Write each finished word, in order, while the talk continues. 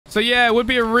So yeah, it would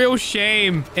be a real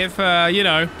shame if, you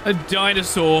know, a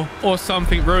dinosaur or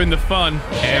something ruined the fun.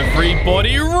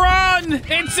 Everybody run!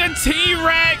 It's a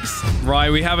T-Rex!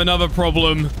 Right, we have another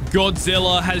problem.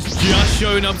 Godzilla has just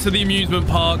shown up to the amusement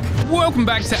park. Welcome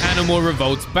back to Animal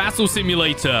Revolt's Battle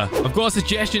Simulator. I've got a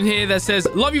suggestion here that says,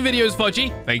 love your videos,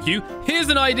 Fudgy. Thank you. Here's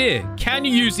an idea. Can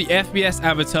you use the FPS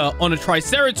avatar on a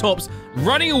Triceratops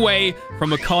running away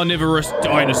from a carnivorous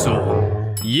dinosaur?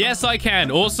 Yes, I can.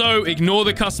 Also, ignore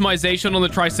the customization on the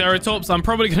Triceratops. I'm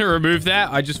probably going to remove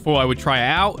that. I just thought I would try it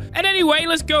out. And anyway,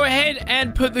 let's go ahead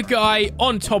and put the guy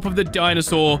on top of the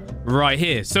dinosaur right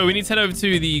here. So we need to head over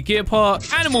to the gear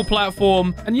part, animal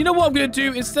platform. And you know what I'm going to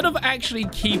do? Instead of actually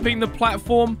keeping the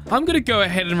platform, I'm going to go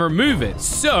ahead and remove it.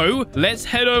 So let's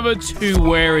head over to,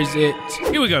 where is it?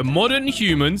 Here we go. Modern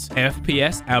humans,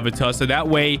 FPS avatar. So that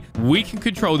way we can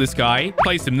control this guy,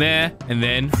 place him there, and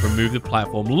then remove the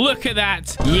platform. Look at that.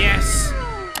 Yes.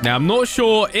 Now, I'm not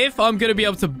sure if I'm going to be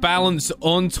able to balance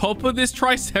on top of this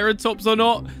Triceratops or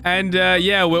not. And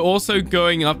yeah, we're also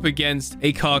going up against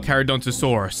a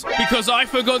Carcharodontosaurus, because I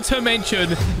forgot to mention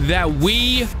that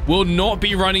we will not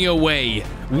be running away.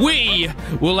 We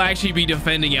will actually be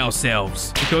defending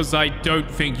ourselves, because I don't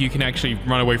think you can actually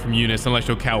run away from units unless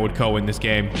you're Coward Cole in this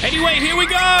game. Anyway, here we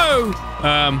go.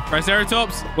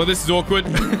 Triceratops. Well, this is awkward.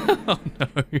 Oh,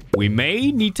 no. We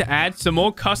may need to add some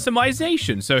more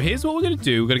customization. So here's what we're going to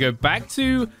do. We're going to go back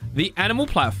to the animal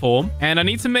platform, and I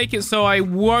need to make it so I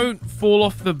won't fall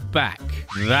off the back.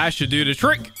 That should do the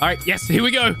trick. All right, yes, here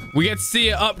we go. We get to see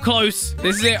it up close.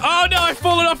 This is it. Oh, no, I've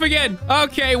fallen off again.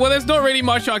 Okay, well, there's not really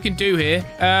much I can do here.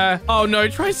 Oh, no,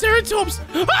 Triceratops.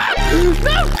 Ah,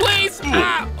 no, please.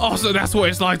 Ah. Oh, so that's what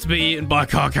it's like to be eaten by a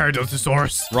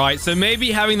Carcharodontosaurus. Right, so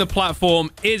maybe having the platform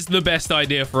is the best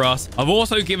idea for us. I've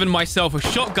also given myself a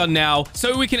shotgun now,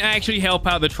 so we can actually help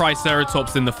out the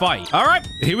Triceratops in the fight. All right,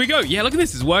 here we go. Yeah, look at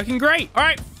this. It's working great. All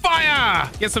right, fire.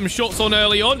 Get some shots on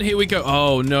early on. Here we go.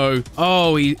 Oh, no.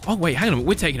 Oh, wait, hang on.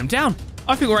 We're taking him down.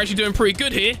 I think we're actually doing pretty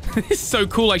good here. This is so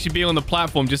cool actually being on the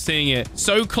platform, just seeing it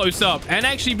so close up and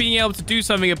actually being able to do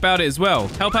something about it as well.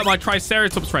 Help out my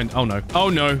Triceratops friend. Oh, no. Oh,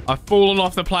 no. I've fallen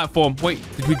off the platform. Wait,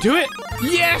 did we do it?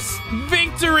 Yes!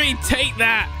 Victory! Take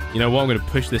that! You know what? I'm going to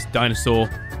push this dinosaur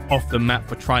off the map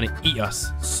for trying to eat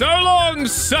us. So long,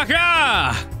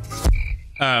 sucker!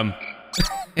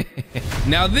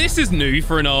 Now, this is new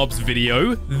for an Arbs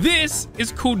video. This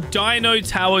is called Dino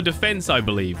Tower Defense, I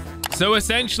believe. So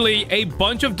essentially, a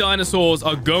bunch of dinosaurs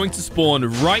are going to spawn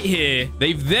right here.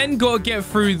 They've then got to get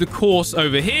through the course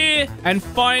over here and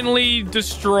finally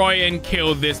destroy and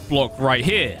kill this block right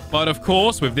here. But of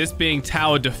course, with this being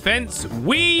tower defense,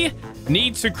 we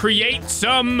need to create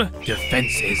some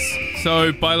defenses.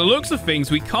 So by the looks of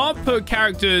things, we can't put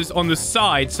characters on the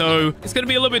side, so it's going to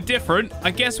be a little bit different.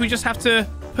 I guess we just have to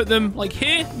put them like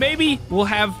here. Maybe we'll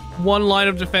have one line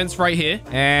of defense right here,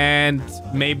 and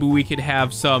maybe we could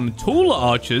have some taller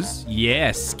archers.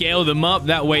 Yeah, scale them up.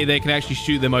 That way they can actually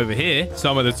shoot them over here,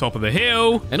 some at the top of the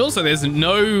hill. And also there's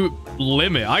no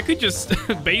limit. I could just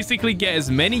basically get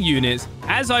as many units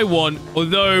as I want,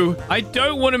 although I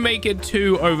don't want to make it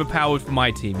too overpowered for my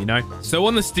team, you know? So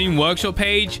on the Steam Workshop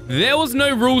page, there was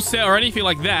no rule set or anything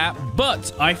like that,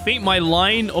 but I think my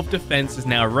line of defense is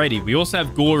now ready. We also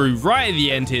have Guru right at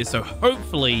the end here, so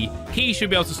hopefully he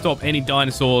should be able to stop any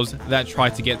dinosaurs that try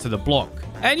to get to the block.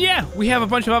 And yeah, we have a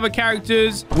bunch of other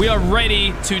characters. We are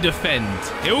ready to defend.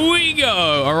 Here we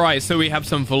go. All right, so we have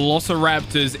some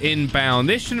Velociraptors inbound.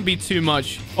 This shouldn't be too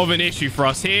much of an issue for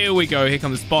us. Here we go. Here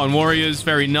come the Spartan Warriors.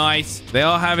 Very nice. They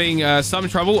are having some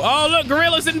trouble. Oh, look,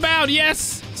 Gorillas inbound.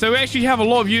 Yes. So we actually have a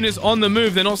lot of units on the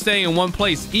move. They're not staying in one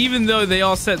place, even though they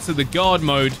are set to the guard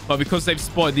mode. But because they've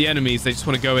spotted the enemies, they just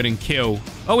want to go in and kill.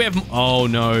 Oh, we have... Oh,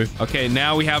 no. Okay,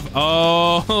 now we have...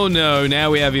 Oh, no.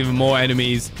 Now we have even more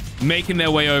enemies making their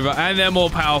way over, and they're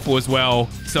more powerful as well.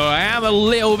 So I am a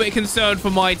little bit concerned for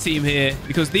my team here,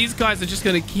 because these guys are just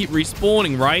going to keep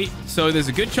respawning, right? So there's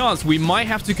a good chance we might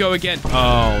have to go again.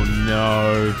 Oh,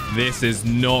 no. This is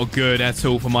not good at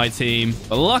all for my team.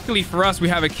 But luckily for us, we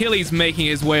have Achilles making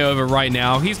his way over right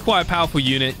now. He's quite a powerful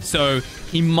unit, so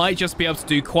he might just be able to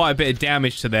do quite a bit of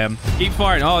damage to them. Keep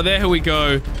firing. Oh, there we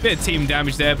go. Bit of team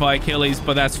damage there by Achilles,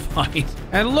 but that's fine.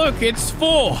 And look, it's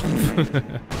 4.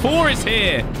 4 is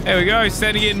here. There we go.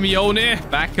 Sending in Mjolnir.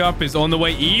 Backup is on the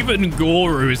way. Even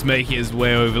Guru is making his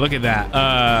way over. Look at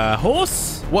that.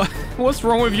 Horse? What's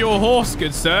wrong with your horse,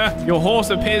 good sir? Your horse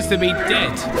appears to be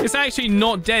dead. It's actually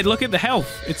not dead. Look at the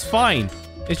health. It's fine.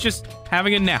 It's just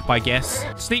having a nap, I guess.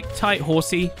 Sleep tight,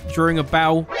 horsey, during a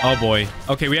battle. Oh, boy.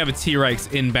 Okay, we have a T-Rex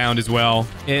inbound as well.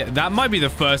 That might be the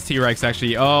first T-Rex,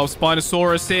 actually. Oh,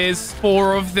 Spinosauruses.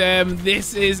 4 of them.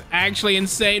 This is actually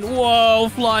insane. Whoa,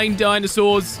 flying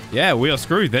dinosaurs. Yeah, we are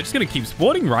screwed. They're just going to keep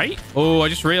spawning, right? Oh, I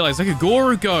just realized. Look at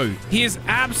Gorugo. He is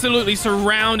absolutely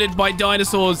surrounded by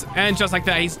dinosaurs. And just like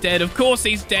that, he's dead. Of course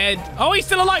he's dead. Oh, he's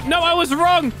still alive. No, I was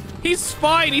wrong. He's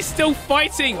fine. He's still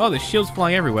fighting. Oh, the shield's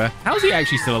flying everywhere. How's he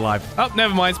actually still alive? Oh,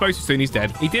 never mind. Spoke too soon. He's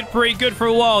dead. He did pretty good for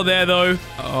a while there, though.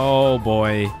 Oh,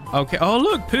 boy. Okay. Oh,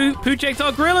 look. Poo jaked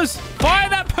our gorillas. Fire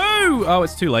that poo. Oh,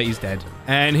 it's too late. He's dead.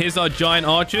 And here's our giant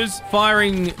archers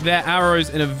firing their arrows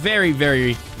in a very,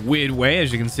 very weird way,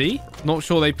 as you can see. Not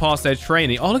sure they passed their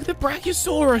training. Oh, look at the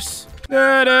Brachiosaurus.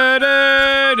 Da, da,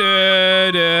 da,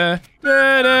 da, da.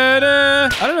 Da, da, da.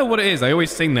 I don't know what it is. I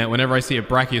always sing that whenever I see a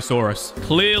Brachiosaurus.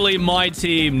 Clearly, my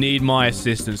team need my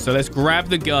assistance. So let's grab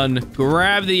the gun,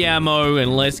 grab the ammo,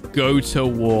 and let's go to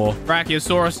war.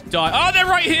 Brachiosaurus, die. Oh, they're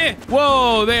right here.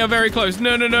 Whoa, they are very close.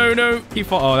 No, no, no, no.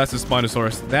 Oh, that's a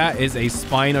Spinosaurus. That is a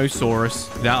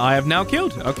Spinosaurus that I have now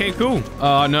killed. Okay, cool.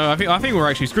 No, I think we're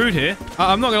actually screwed here.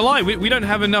 I'm not gonna lie. We don't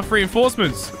have enough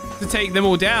reinforcements to take them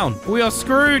all down. We are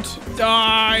screwed.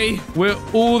 Die. We're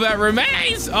all that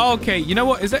remains. Okay, you know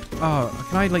what? Is it? Oh,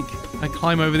 can I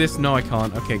climb over this? No, I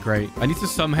can't. Okay, great. I need to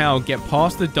somehow get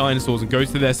past the dinosaurs and go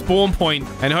to their spawn point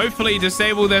and hopefully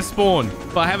disable their spawn.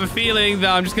 But I have a feeling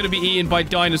that I'm just going to be eaten by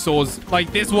dinosaurs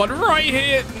like this one right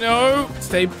here. No,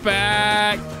 stay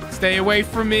back. Stay away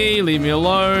from me. Leave me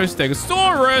alone.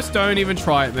 Stegosaurus. Don't even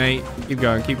try it, mate. Keep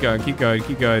going. Keep going. Keep going.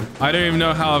 Keep going. I don't even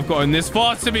know how I've gotten this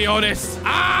far, to be honest.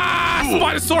 Ah!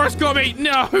 Spinosaurus got me.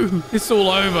 No. It's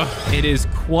all over. It is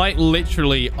quite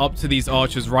literally up to these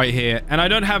archers right here. And I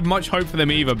don't have much hope for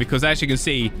them either because, as you can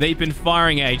see, they've been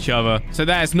firing at each other. So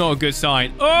that is not a good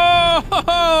sign.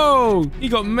 Oh! He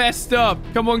got messed up.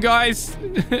 Come on, guys.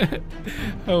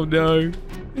 Oh, no.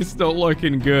 It's not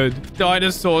looking good.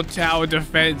 Dinosaur tower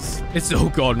defense. It's all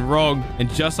gone wrong.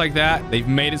 And just like that, they've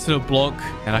made it to the block.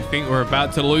 And I think we're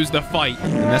about to lose the fight.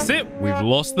 And that's it. We've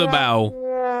lost the battle.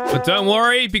 But don't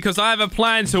worry, because I have a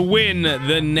plan to win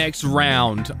the next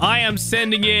round. I am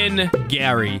sending in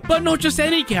Gary. But not just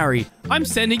any Gary. I'm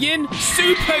sending in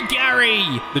Super Gary.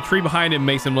 The tree behind him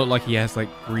makes him look like he has, like,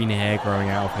 green hair growing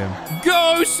out of him.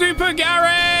 Go, Super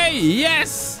Gary!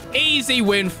 Yes! Easy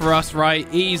win for us, right?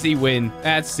 Easy win.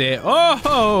 That's it.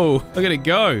 Oh, look at it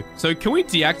go. So can we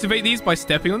deactivate these by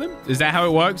stepping on them? Is that how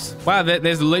it works? Wow,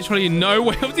 there's literally no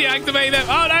way of deactivating them.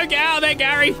 Oh, no, get out there,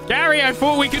 Gary. Gary, I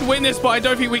thought we could win this, but I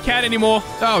don't think we can anymore.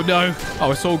 Oh, no.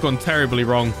 Oh, it's all gone terribly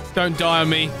wrong. Don't die on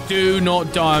me. Do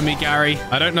not die on me, Gary.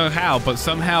 I don't know how, but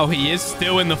somehow he is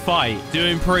still in the fight.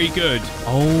 Doing pretty good.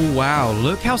 Oh, wow.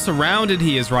 Look how surrounded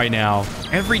he is right now.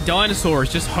 Every dinosaur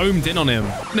is just homed in on him.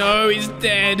 No, he's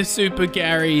dead. Super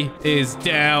Gary is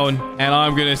down. And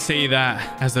I'm going to see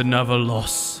that as another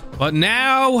loss. But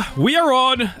now we are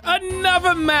on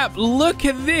another map. Look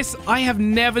at this. I have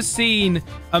never seen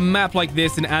a map like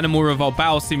this in Animal Revolt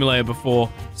Battle Simulator before.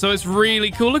 So it's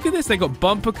really cool. Look at this. They got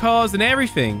bumper cars and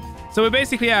everything. So we're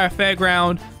basically at a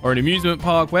fairground or an amusement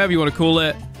park, whatever you want to call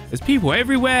it. There's people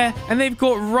everywhere, and they've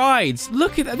got rides.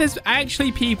 Look at that. There's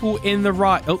actually people in the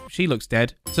ride. Oh, she looks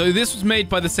dead. So this was made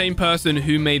by the same person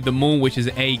who made the mall, which is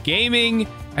A Gaming.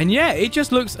 And yeah, it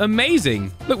just looks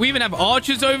amazing. Look, we even have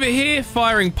archers over here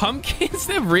firing pumpkins.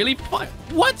 They're really...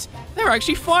 What? They're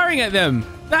actually firing at them.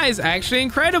 That is actually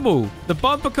incredible. The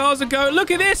bumper cars are going.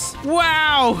 Look at this.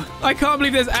 Wow. I can't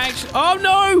believe there's actually...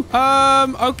 Oh,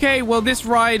 no. Okay, well, this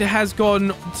ride has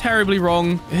gone terribly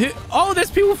wrong. Oh,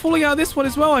 there's people falling out of this one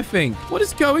as well, I think. What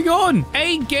is going on?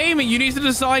 Hey, Gaming, you need to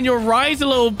design your rides a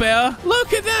little better.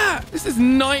 Look at that. This is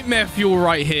nightmare fuel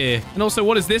right here. And also,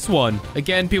 what is this one?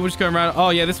 Again, people just going around.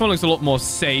 Oh, yeah, this one looks a lot more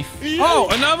safe. Oh,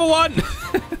 another one.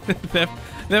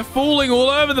 They're falling all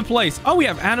over the place. Oh, we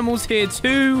have animals here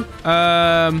too.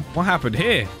 What happened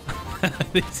here?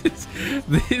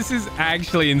 This is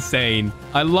actually insane.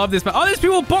 I love this. Oh, there's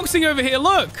people boxing over here.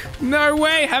 Look. No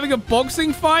way. Having a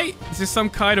boxing fight? Is this some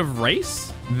kind of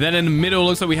race? Then in the middle,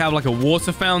 looks like we have like a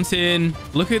water fountain.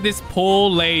 Look at this poor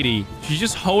lady. She's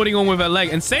just holding on with her leg.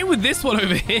 And same with this one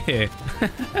over here.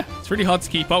 It's really hard to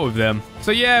keep up with them.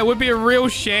 So yeah, it would be a real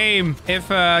shame if,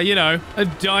 you know, a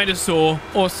dinosaur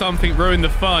or something ruined the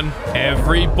fun.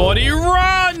 Everybody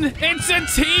run! It's a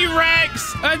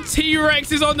T-Rex! A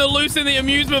T-Rex is on the loose in the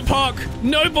amusement park.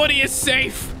 Nobody is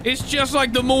safe. It's just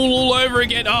like the mall all over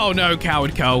again. Oh no,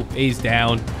 Coward Cole. He's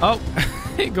down. Oh.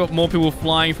 Got more people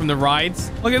flying from the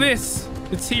rides. Look at this.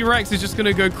 The T-Rex is just going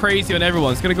to go crazy on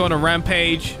everyone. It's going to go on a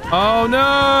rampage. Oh,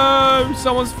 no.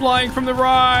 Someone's flying from the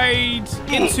ride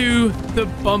into the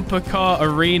bumper car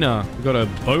arena. We've got a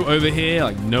boat over here,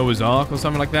 like Noah's Ark or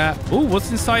something like that. Oh, what's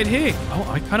inside here? Oh,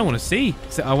 I kind of want to see.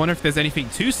 So I wonder if there's anything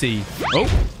to see.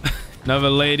 Oh.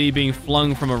 Another lady being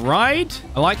flung from a ride.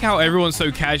 I like how everyone's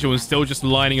so casual and still just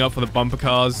lining up for the bumper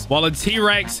cars, while a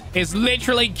T-Rex is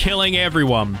literally killing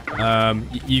everyone.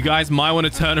 You guys might want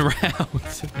to turn around.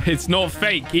 It's not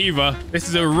fake either. This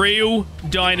is a real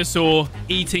dinosaur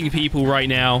eating people right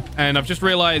now. And I've just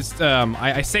realized,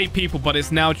 I say people, but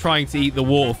it's now trying to eat the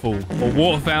waterfall or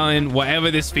water fountain,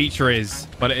 whatever this feature is,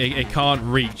 but it can't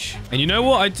reach. And you know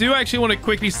what? I do actually want to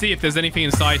quickly see if there's anything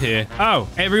inside here. Oh,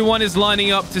 everyone is lining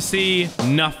up to see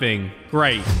nothing.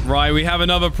 Great. Right, we have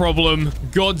another problem.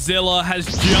 Godzilla has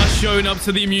just shown up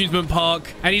to the amusement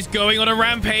park, and he's going on a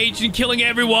rampage and killing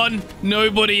everyone.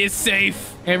 Nobody is safe.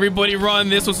 Everybody run.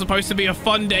 This was supposed to be a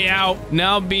fun day out.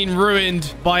 Now being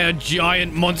ruined by a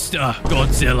giant monster.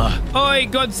 Godzilla. Oi,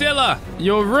 Godzilla.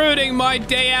 You're ruining my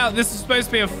day out. This is supposed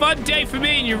to be a fun day for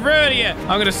me, and you're ruining it.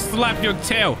 I'm going to slap your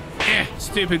tail. Yeah,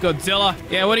 stupid Godzilla.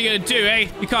 Yeah, what are you going to do, eh?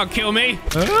 You can't kill me.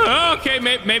 Okay,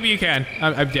 maybe you can.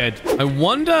 I'm dead. I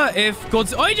wonder if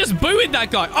Godzilla... Oh, he just booted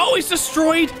that guy. Oh, he's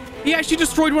destroyed. He actually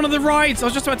destroyed one of the rides. I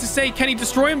was just about to say, can he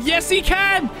destroy him? Yes, he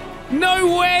can.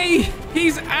 No way.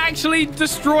 He's actually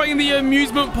destroying the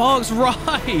amusement park's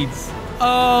rides.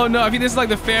 Oh, no. I think this is like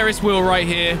the Ferris wheel right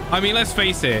here. I mean, let's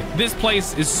face it. This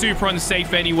place is super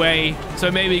unsafe anyway. So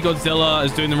maybe Godzilla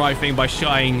is doing the right thing by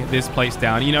shutting this place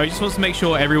down. You know, he just wants to make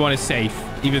sure everyone is safe,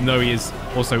 even though he is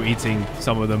also eating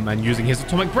some of them and using his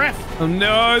atomic breath. Oh,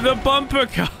 no. The bumper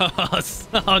cars.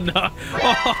 Oh, no.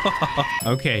 Oh.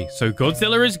 Okay, so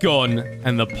Godzilla is gone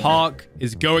and the park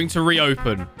is going to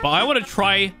reopen. But I want to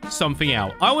try something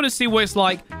out. I want to see what it's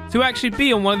like to actually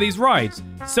be on one of these rides.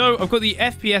 So I've got the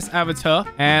FPS avatar,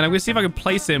 and I'm going to see if I can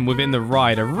place him within the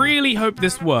ride. I really hope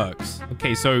this works.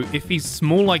 Okay, so if he's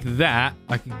small like that,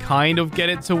 I can kind of get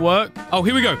it to work. Oh,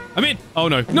 here we go. I'm in. Oh,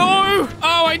 no. No!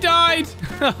 Oh, I died.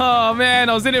 Oh,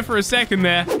 man. I was in it for a second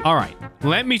there. All right.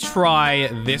 Let me try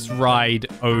this ride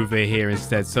over here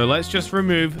instead. So let's just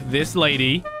remove this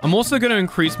lady. I'm also going to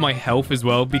increase my health as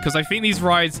well, because I think these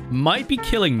rides might be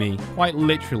killing me, quite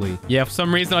literally. Yeah, for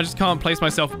some reason, I just can't place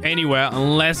myself anywhere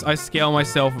unless I scale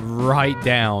myself right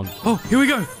down. Oh, here we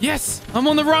go. Yes, I'm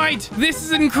on the ride. This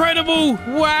is incredible.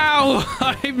 Wow.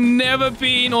 I've never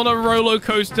been on a roller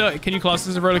coaster. Can you class this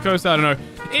as a roller coaster? I don't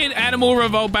know. In Animal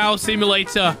Revolt Battle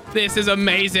Simulator. This is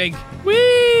amazing.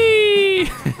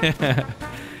 Whee!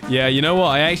 Yeah, you know what?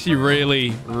 I actually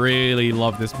really, really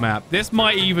love this map. This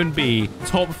might even be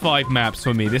top 5 maps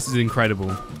for me. This is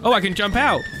incredible. Oh, I can jump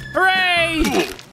out. Hooray!